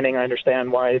complaining. I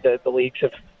understand why the leagues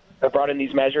have brought in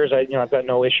these measures. I've got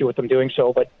no issue with them doing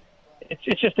so, but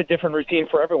it's just a different routine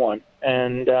for everyone.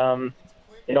 And,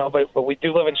 but we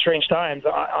do live in strange times.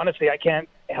 Honestly, I can't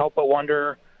help but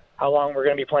wonder how long we're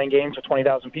going to be playing games with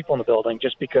 20,000 people in the building,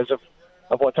 just because of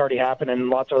what's already happened in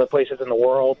lots of other places in the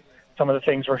world. Some of the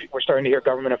things we're starting to hear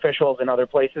government officials in other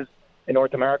places in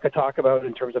North America talk about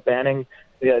in terms of banning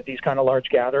these kind of large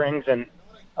gatherings. And,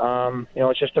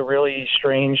 it's just a really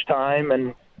strange time.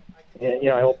 And,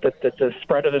 I hope that the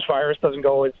spread of this virus doesn't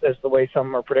go as the way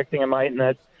some are predicting it might, and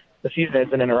that the season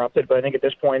isn't interrupted. But I think at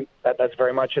this point that's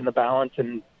very much in the balance,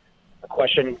 and a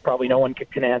question probably no one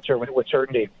can answer with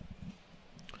certainty.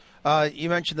 You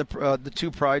mentioned the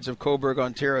two prides of Cobourg,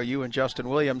 Ontario, you and Justin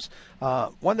Williams.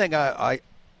 One thing I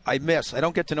miss, I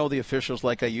don't get to know the officials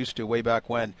like I used to way back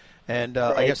when. And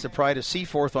right. I guess the pride of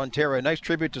Seaforth, Ontario. A nice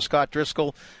tribute to Scott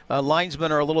Driscoll.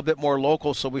 Linesmen are a little bit more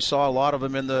local, so we saw a lot of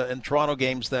them in Toronto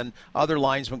games than other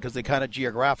linesmen because they kind of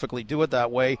geographically do it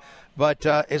that way. But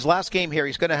his last game here,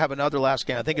 he's going to have another last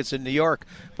game. I think it's in New York.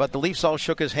 But the Leafs all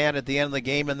shook his hand at the end of the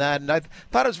game and that. And I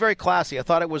thought it was very classy. I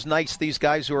thought it was nice, these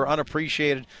guys who are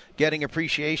unappreciated getting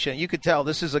appreciation. You could tell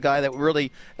this is a guy that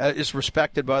really is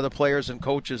respected by the players and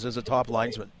coaches as a top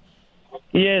linesman.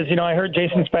 He is. I heard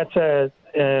Jason Spezza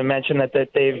mention that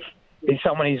he's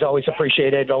someone he's always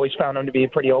appreciated, always found him to be a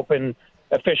pretty open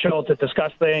official to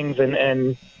discuss things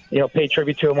and pay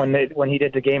tribute to him when he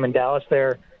did the game in Dallas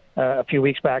there a few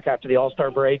weeks back after the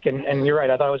All-Star break. And you're right,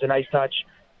 I thought it was a nice touch.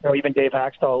 Even Dave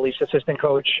Haxtell, Leafs assistant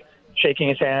coach, shaking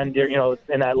his hand,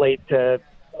 in that late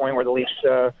point where the Leafs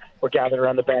were gathered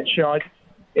around the bench.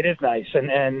 It is nice.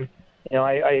 And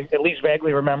I at least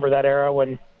vaguely remember that era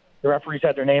when the referees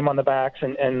had their name on the backs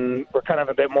and were kind of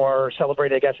a bit more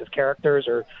celebrated, I guess, as characters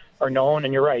or known.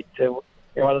 And you're right,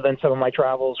 other than some of my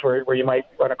travels where you might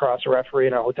run across a referee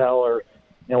in a hotel or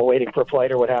waiting for a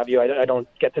flight or what have you, I don't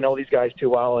get to know these guys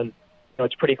too well. And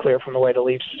it's pretty clear from the way the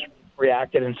Leafs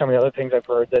reacted and some of the other things I've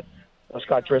heard that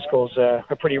Scott Driscoll's a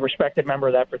pretty respected member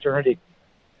of that fraternity.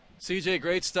 CJ,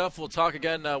 great stuff. We'll talk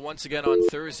again once again on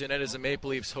Thursday night as the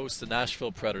Maple Leafs host the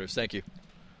Nashville Predators. Thank you.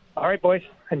 All right, boys.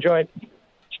 Enjoy.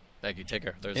 Thank you. Take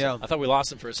care. Yeah. I thought we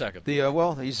lost him for a second. He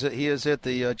is at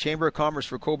the Chamber of Commerce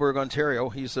for Cobourg, Ontario.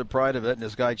 He's the pride of it, and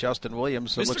his guy Justin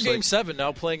Williams. Mr. Game 7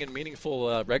 now playing in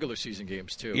meaningful regular season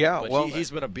games too. Yeah, but well,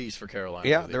 he's been a beast for Carolina.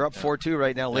 Yeah, really. they're up 4-2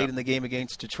 right now, late in the game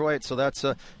against Detroit. So that's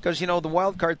because the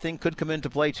wild card thing could come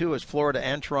into play too, as Florida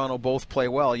and Toronto both play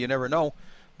well. You never know,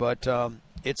 but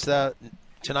it's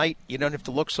tonight. You don't have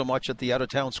to look so much at the out of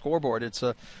town scoreboard. It's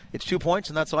 2 points,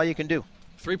 and that's all you can do.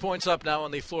 3 points up now on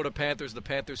the Florida Panthers. The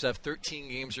Panthers have 13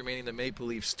 games remaining. The Maple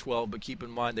Leafs 12, but keep in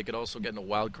mind they could also get in a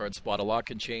wild card spot. A lot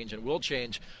can change and will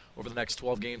change over the next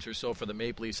 12 games or so for the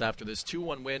Maple Leafs after this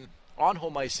 2-1 win on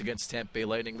home ice against Tampa Bay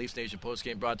Lightning. Leafs Nation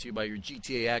postgame brought to you by your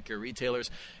GTA Acura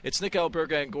retailers. It's Nick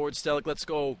Alberga and Gord Stellick. Let's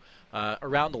go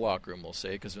around the locker room, we'll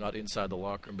say, because we're not inside the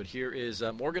locker room. But here is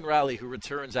Morgan Rielly, who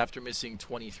returns after missing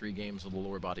 23 games with a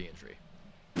lower body injury.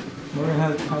 Morgan, how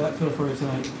did that feel for you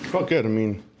tonight? Felt good. I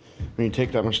mean, when you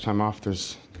take that much time off,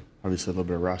 there's obviously a little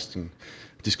bit of rust and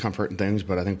discomfort and things,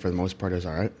 but I think for the most part it was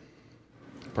all right,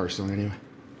 personally anyway.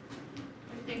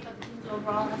 What do you think about the team's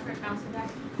overall effort bouncing back?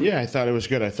 Yeah, I thought it was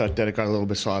good. I thought that it got a little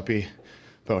bit sloppy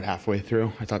about halfway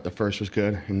through. I thought the first was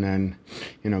good, and then,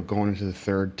 going into the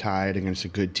third tied against a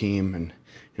good team and,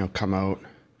 come out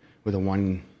with a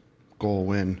 1-goal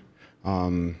win,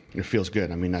 it feels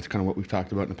good. I mean, that's kind of what we've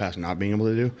talked about in the past, not being able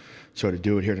to do. So to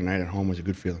do it here tonight at home was a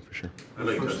good feeling for sure. I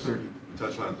think you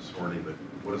touched on it this morning, but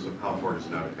how important is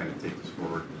it now to kind of take this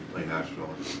forward and play Nashville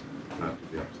and not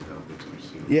the ups and downs that we've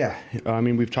seen? Yeah, I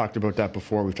mean, we've talked about that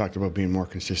before. We've talked about being more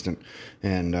consistent.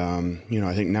 And,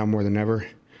 I think now more than ever,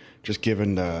 just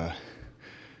given the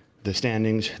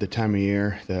standings, the time of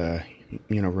year, the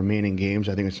remaining games,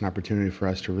 I think it's an opportunity for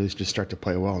us to really just start to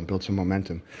play well and build some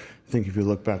momentum. I think if you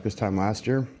look back this time last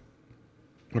year,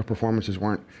 our performances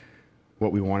weren't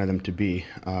what we wanted them to be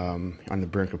on the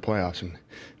brink of playoffs. And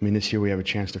I mean, this year we have a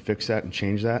chance to fix that and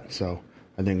change that. So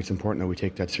I think it's important that we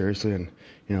take that seriously. And,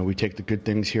 we take the good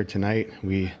things here tonight.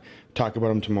 We talk about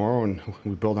them tomorrow, and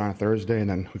we build on it Thursday, and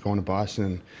then we go into Boston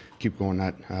and keep going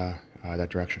that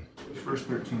direction. Those first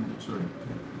 13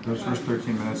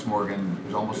 minutes, Morgan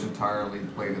was almost entirely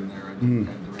played in there. And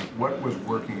what was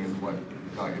working and what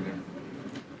got you there?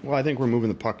 Well, I think we're moving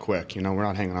the puck quick. We're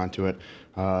not hanging on to it.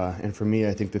 And for me,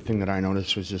 I think the thing that I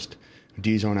noticed was just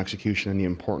D-zone execution and the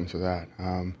importance of that.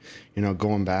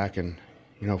 Going back and,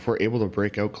 if we're able to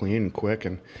break out clean and quick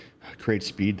and create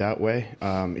speed that way,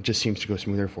 it just seems to go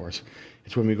smoother for us.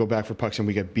 It's when we go back for pucks and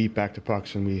we get beat back to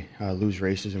pucks and we lose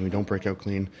races and we don't break out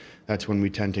clean, that's when we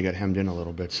tend to get hemmed in a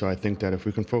little bit. So I think that if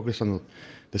we can focus on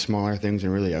the smaller things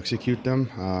and really execute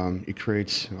them, it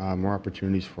creates more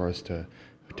opportunities for us to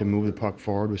move the puck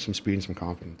forward with some speed and some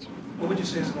confidence. What would you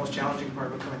say is the most challenging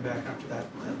part of coming back after that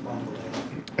long delay?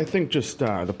 I think just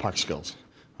the puck skills.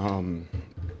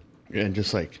 And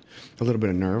just like a little bit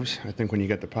of nerves. I think when you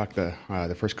get the puck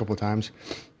the first couple of times,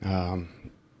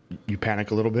 you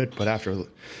panic a little bit, but after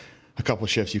a couple of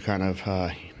shifts, you kind of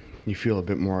you feel a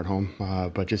bit more at home.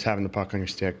 But just having the puck on your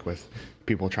stick with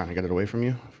people trying to get it away from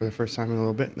you for the first time in a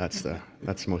little bit, that's the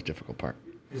most difficult part.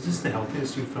 Is this the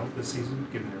healthiest you felt this season,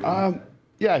 given everything?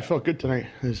 Yeah, I felt good tonight.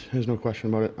 There's no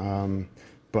question about it.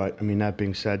 But I mean, that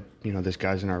being said, there's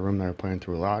guys in our room that are playing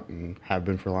through a lot and have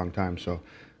been for a long time. So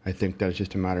I think that it's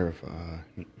just a matter of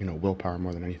willpower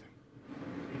more than anything.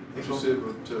 What did you say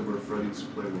about where Freddie's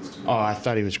play was tonight? Oh, I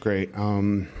thought he was great.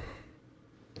 I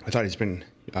thought he's been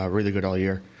really good all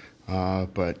year.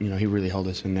 But he really held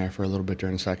us in there for a little bit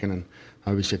during the second, and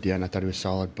obviously at the end I thought he was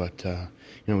solid. But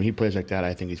when he plays like that,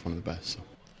 I think he's one of the best. So.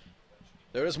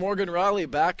 There's Morgan Rielly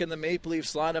back in the Maple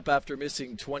Leafs lineup after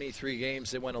missing 23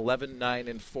 games. They went 3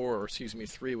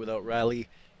 without Rielly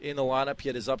in the lineup. He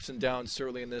had his ups and downs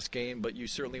certainly in this game, but you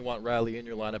certainly want Rielly in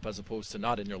your lineup as opposed to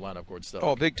not in your lineup, Gord Stellick.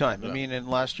 Oh, big time. Yeah. I mean, and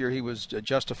last year he was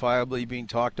justifiably being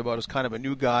talked about as kind of a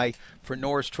new guy for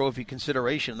Norris Trophy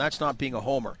consideration. That's not being a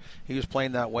homer. He was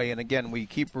playing that way, and again, we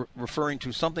keep referring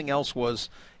to something else was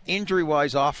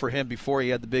injury-wise off for him before he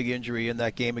had the big injury in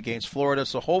that game against Florida,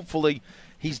 so hopefully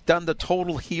he's done the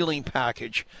total healing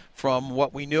package from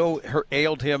what we knew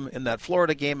ailed him in that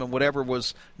Florida game and whatever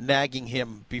was nagging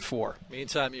him before.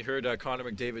 Meantime, you heard Connor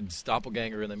McDavid's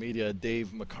doppelganger in the media,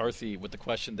 Dave McCarthy, with the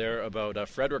question there about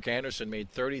Frederik Andersen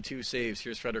made 32 saves.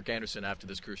 Here's Frederik Andersen after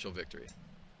this crucial victory.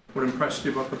 What impressed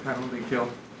you about the penalty kill,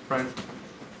 Brian?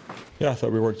 Yeah, I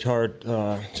thought we worked hard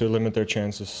to limit their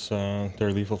chances,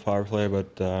 their lethal power play,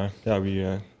 but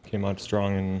we came out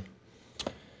strong and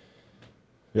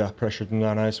pressured them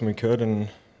down ice when we could, and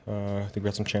I think we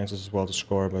had some chances as well to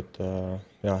score. But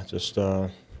just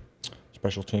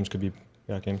special teams could be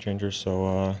game changers,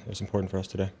 so it's important for us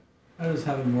today. How does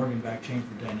having Morgan back change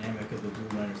the dynamic of the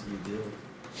blue liners that you deal with?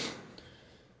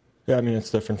 Yeah, I mean, it's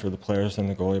different for the players than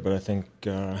the goalie, but I think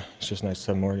it's just nice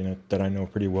to have Morgan that I know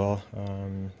pretty well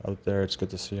out there. It's good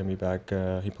to see him be back.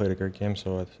 He played a great game,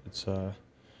 so it's a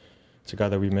guy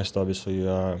that we missed, obviously,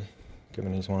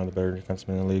 given he's one of the better defensemen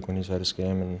in the league when he's at his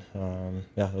game, and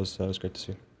that was great to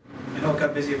see. I know it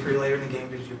got busier for you later in the game.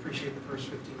 Did you appreciate the first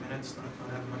 15 minutes, not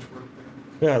having much work there?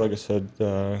 Yeah, like I said,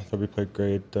 thought we played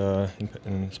great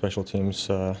in special teams.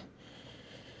 Of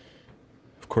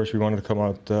course, we wanted to come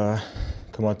out,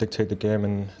 dictate the game,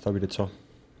 and I thought we did so.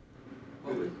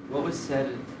 What was said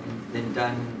and then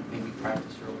done, maybe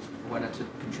practice or what to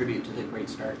contribute to the great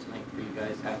start tonight for you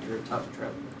guys after a tough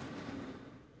trip?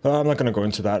 I'm not going to go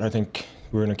into that. I think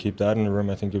we're going to keep that in the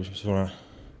room. I think we just want to.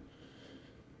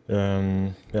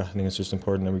 I think it's just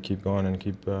important that we keep going and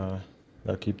keep the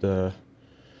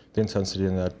intensity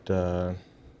and that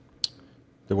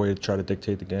the way to try to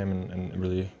dictate the game and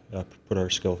really put our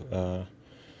skill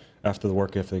after the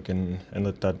work ethic and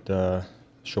let that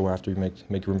show after you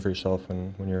make room for yourself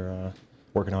when you're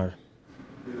working hard.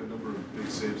 You had a number of big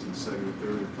saves in the second,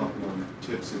 third, a couple on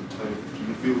tips in tight. Do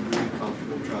you feel really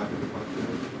comfortable tracking the puck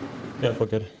today? Yeah, I feel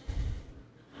good.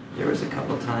 There was a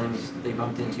couple of times they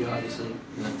bumped into you, obviously.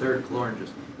 In the third, Killorn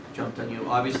just jumped on you.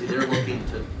 Obviously, they're looking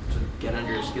to get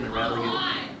under your skin and rattle you.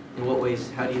 In what ways,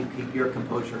 how do you keep your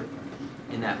composure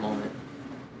in that moment?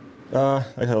 I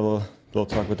had a little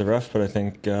talk with the ref, but I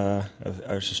think I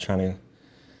was just trying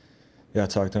to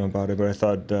talk to him about it. But I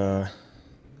thought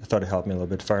it helped me a little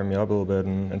bit, fire me up a little bit,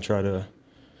 and try to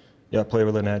play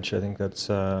with an edge. I think that's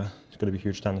it's going to be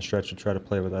huge down the stretch to try to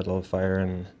play with that little fire,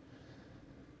 and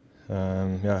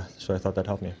so I thought that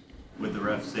helped me. Would the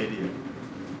ref say to you?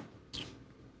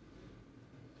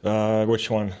 Which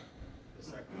one? The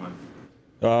second one.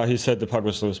 He said the puck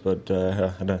was loose, but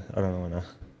I don't want to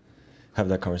have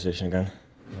that conversation again.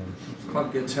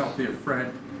 Club gets healthier.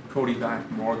 Fred, Cody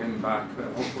back, Morgan back,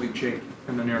 hopefully Jake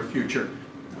in the near future.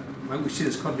 Might we see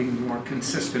this club being more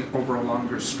consistent over a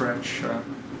longer stretch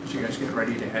as you guys get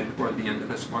ready to head toward the end of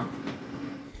this month?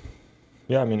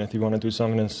 Yeah, I mean, if you want to do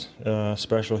something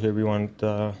special here, we want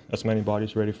as many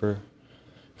bodies ready for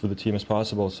the team as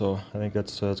possible. So I think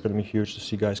it's going to be huge to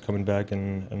see guys coming back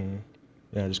and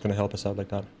just going to help us out like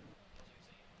that.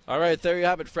 All right, there you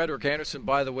have it. Frederik Andersen,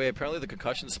 by the way, apparently the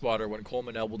concussion spotter, when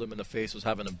Coleman elbowed him in the face, was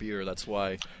having a beer. That's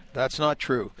why. That's not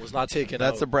true. Was not taken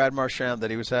That's out. the Brad Marchand that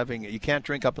he was having. You can't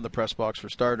drink up in the press box for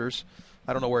starters.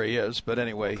 I don't know where he is, but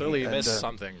anyway. Clearly he missed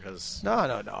something.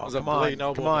 No.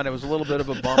 Come on. It was a little bit of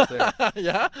a bump there.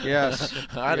 Yeah? Yes.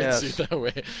 I didn't see it that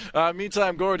way.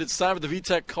 Meantime, Gord, it's time for the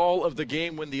VTech call of the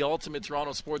game. Win the ultimate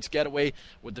Toronto sports getaway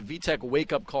with the VTech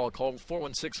wake-up call. Call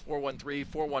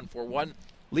 416-413-4141.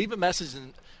 Leave a message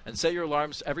and set your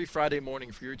alarms every Friday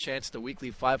morning for your chance at the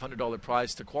weekly $500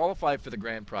 prize. To qualify for the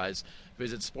grand prize,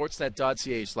 visit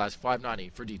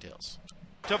sportsnet.ca/590 for details.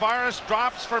 Tavares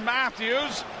drops for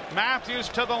Matthews. Matthews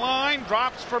to the line,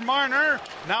 drops for Marner.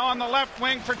 Now on the left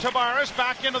wing for Tavares,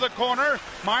 back into the corner.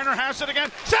 Marner has it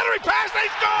again. Centering pass, they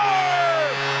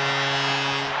score!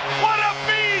 What a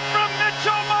feed from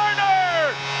Mitchell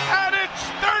Marner! And it's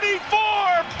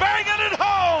 34, banging it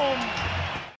home!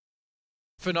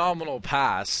 Phenomenal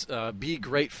pass.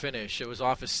 Great finish. It was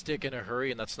off his stick in a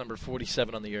hurry, and that's number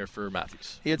 47 on the year for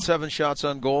Matthews. He had 7 shots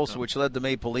on goals, which led the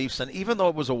Maple Leafs. And even though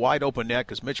it was a wide-open net,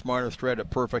 because Mitch Marner threaded it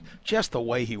perfect, just the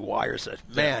way he wires it.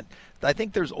 Man, I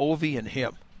think there's Ovi and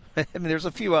him. I mean, there's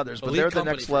a few others, but Elite they're the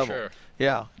company next for level. Sure.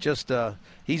 Yeah, just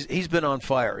he's been on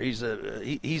fire. He's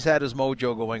had his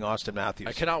mojo going, Austin Matthews.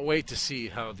 I cannot wait to see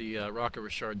how the Rocket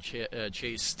Richard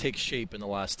chase takes shape in the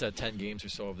last 10 games or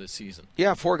so of this season.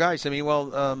 Yeah, 4 guys. I mean,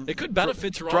 it could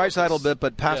benefit Toronto. Draisaitl a bit,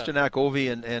 but Pasternak,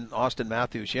 Ovi, and Austin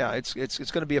Matthews. Yeah, it's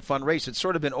going to be a fun race. It's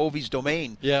sort of been Ovi's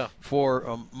domain.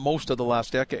 For most of the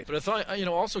last decade. But I thought,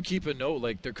 also keep a note,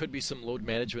 like there could be some load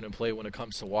management in play when it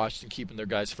comes to Washington keeping their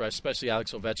guys fresh, especially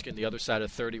Alex Ovechkin, the other side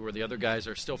of 30, where the other guys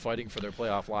are still fighting for their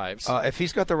playoff lives. If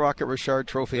he's got the Rocket Richard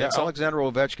trophy, so? Alexander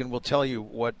Ovechkin will tell you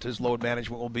what his load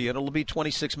management will be. It'll be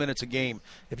 26 minutes a game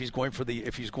if he's going for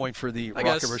the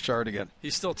Rocket Richard again.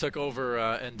 He still took over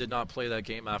and did not play that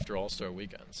game after All-Star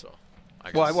Weekend, so.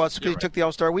 It's because he took the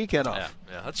All-Star Weekend off.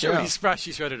 Yeah, that's true. He's fresh.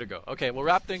 He's ready to go. Okay, we'll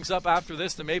wrap things up after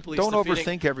this. The Maple Leafs Don't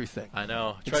overthink everything. I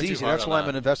know. It's easy. That's why I'm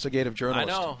an investigative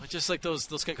journalist. I know. It's just like those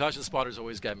concussion spotters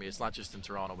always get me. It's not just in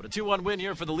Toronto. But a 2-1 win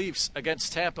here for the Leafs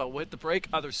against Tampa. We'll hit the break.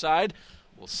 Other side,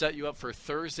 We'll set you up for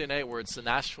Thursday night where it's the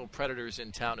Nashville Predators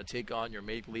in town to take on your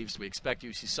Maple Leafs. We expect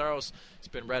UC Saros. It's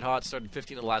been red hot, started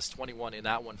 15 of the last 21 in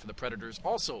that one for the Predators,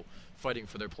 also fighting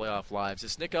for their playoff lives.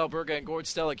 It's Nick Alberga and Gord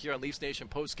Stellick here on Leafs Nation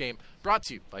postgame, brought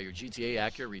to you by your GTA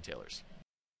Acura retailers.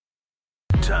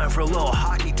 Time for a little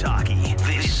hockey talkie.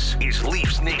 This is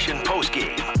Leafs Nation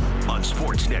postgame on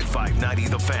Sportsnet 590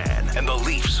 The Fan and the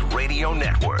Leafs Radio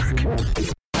Network.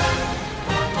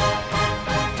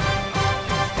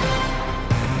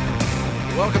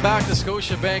 Welcome back to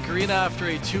Scotiabank Arena after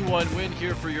a 2-1 win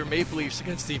here for your Maple Leafs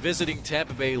against the visiting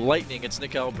Tampa Bay Lightning. It's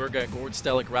Nick Alberga and Gord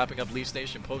Stellick wrapping up Leafs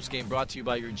Nation postgame, brought to you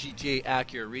by your GTA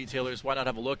Acura retailers. Why not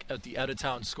have a look at the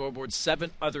out-of-town scoreboard? 7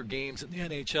 other games in the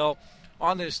NHL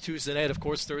on this Tuesday night. Of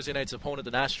course, Thursday night's opponent,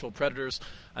 the Nashville Predators,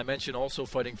 I mentioned also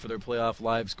fighting for their playoff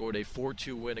lives, scored a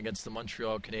 4-2 win against the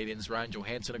Montreal Canadiens. Ryan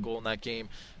Johansson a goal in that game,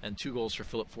 and 2 goals for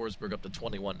Philip Forsberg, up to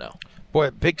 21 now. Boy,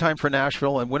 big time for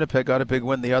Nashville, and Winnipeg got a big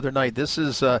win the other night. This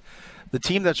is the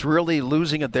team that's really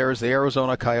losing it there is the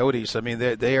Arizona Coyotes. I mean,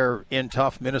 they are in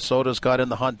tough. Minnesota's got in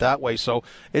the hunt that way, so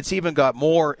it's even got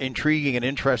more intriguing and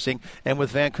interesting. And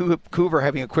with Vancouver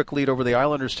having a quick lead over the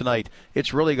Islanders tonight,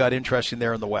 it's really got interesting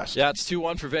there in the West. Yeah, it's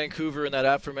 2-1 for Vancouver in that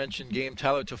aforementioned game.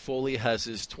 Tyler Toffoli has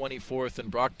his 24th, and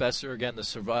Brock Besser, again, the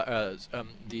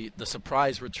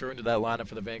surprise return to that lineup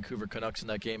for the Vancouver Canucks in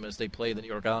that game as they play the New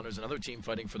York Islanders, another team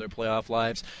fighting for their playoff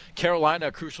lives. Carolina,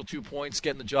 a crucial 2 points,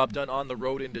 getting the job done on the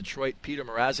road in Detroit. Peter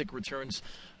Mrazek returns.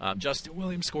 Justin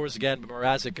Williams scores again, but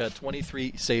Mrazek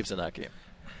 23 saves in that game.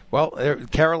 Well,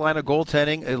 Carolina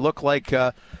goaltending, it looked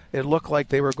like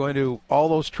they were going to all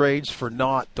those trades for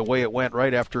naught the way it went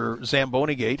right after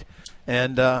Zamboni-gate.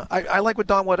 And I like what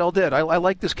Don Waddell did. I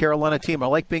like this Carolina team. I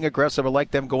like being aggressive. I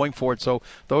like them going for it. So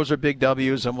those are big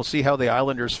W's, and we'll see how the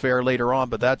Islanders fare later on.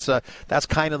 But that's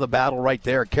kind of the battle right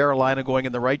there. Carolina going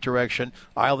in the right direction.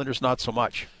 Islanders not so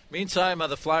much. Meantime,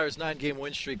 the Flyers' 9-game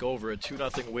win streak over, a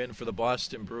 2-0 win for the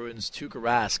Boston Bruins. Tuukka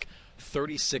Rask,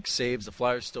 36 saves. The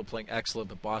Flyers still playing excellent,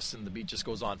 but Boston, the beat just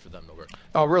goes on for them.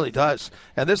 Oh, it really does.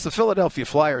 And this is the Philadelphia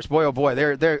Flyers. Boy, oh boy,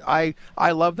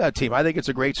 I love that team. I think it's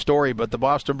a great story. But the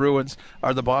Boston Bruins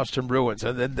are the Boston Bruins,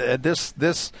 and this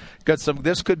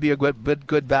could be a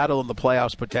good battle in the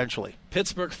playoffs potentially.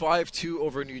 Pittsburgh 5-2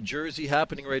 over New Jersey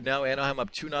happening right now. Anaheim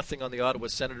up 2-0 on the Ottawa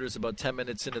Senators about 10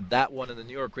 minutes into that one, and the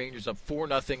New York Rangers up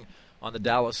 4-0 on the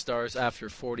Dallas Stars after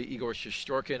 40. Igor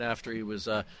Shesterkin, after he was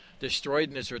destroyed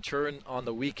in his return on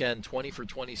the weekend, 20 for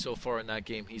 20 so far in that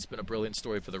game. He's been a brilliant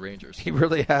story for the Rangers. He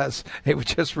really has. It was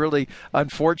just really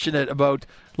unfortunate about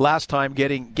last time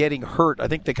getting hurt. I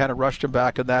think they kind of rushed him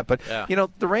back on that. But,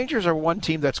 the Rangers are one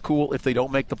team that's cool if they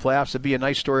don't make the playoffs. It'd be a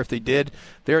nice story if they did.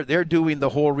 They're doing the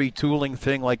whole retooling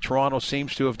thing like Toronto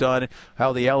seems to have done,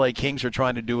 how the LA Kings are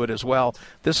trying to do it as well.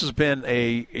 This has been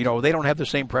they don't have the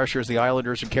same pressure as the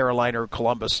Islanders and Carolina or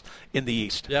Columbus in the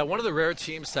East. Yeah, one of the rare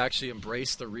teams to actually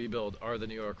embrace the rebuild are the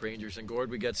New York Rangers. And Gord,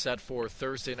 we get set for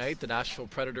Thursday night, the Nashville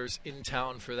Predators in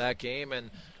town for that game.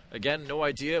 And again, no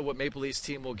idea what Maple Leafs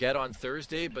team will get on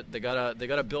Thursday, but they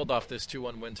gotta build off this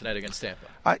 2-1 win tonight against Tampa.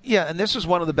 And this is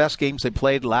one of the best games they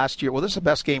played last year. Well, this is the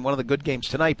best game, one of the good games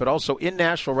tonight, but also in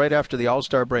Nashville right after the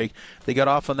All-Star break. They got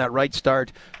off on that right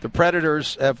start. The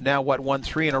Predators have now, won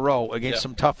 3 in a row against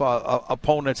some tough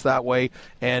opponents that way,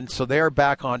 and so they're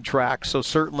back on track. So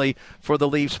certainly for the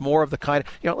Leafs, more of the kind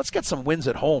of, let's get some wins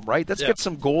at home, right? Let's get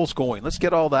some goals going. Let's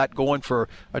get all that going for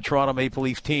a Toronto Maple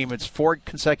Leaf team. It's 4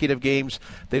 consecutive games.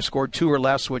 They've scored 2 or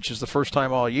less, which is the first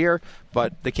time all year,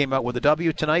 but they came out with a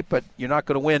W tonight. But you're not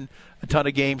going to win a ton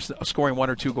of games scoring 1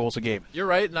 or 2 goals a game. You're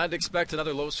right, and I'd expect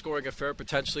another low-scoring affair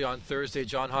potentially on Thursday.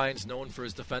 John Hynes, known for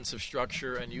his defensive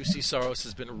structure, and UC Saros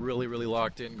has been really, really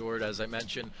locked in, Gord. As I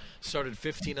mentioned, started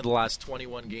 15 of the last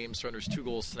 21 games, surrenders 2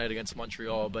 goals tonight against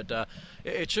Montreal. But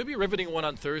it should be a riveting one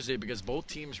on Thursday because both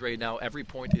teams right now, every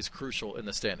point is crucial in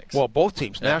the standings. Well, both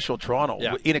teams, Nashville, Toronto,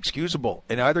 inexcusable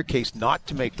in either case not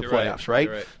to make the playoffs,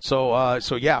 right? So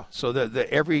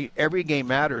every game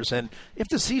matters, and if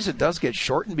the season does get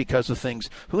shortened because of things,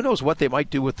 who knows what they might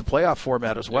do with the playoff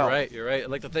format as well. You're right. I'd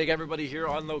like to thank everybody here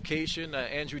on location,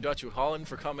 Andrew Dutch-Holland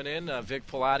for coming in, Vic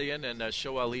Paladian and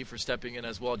Show Ali for stepping in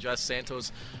as well, Jess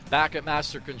Santos back at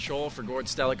Master Control. For Gord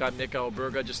Stellick, I'm Nick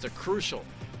Alberga. Just a crucial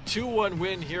 2-1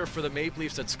 win here for the Maple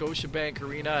Leafs at Scotiabank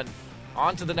Arena, and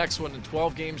on to the next one. In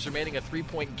 12 games remaining, a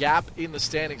 3-point gap in the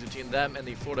standings between them and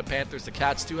the Florida Panthers. The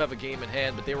Cats do have a game in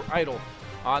hand, but they were idle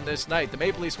on this night. The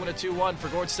Maple Leafs win it 2-1. For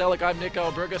Gord Stellick, I'm Nick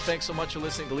Alberga. Thanks so much for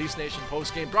listening to Leafs Nation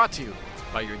postgame, brought to you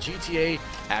by your GTA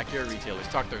Acura retailers.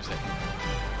 Talk Thursday.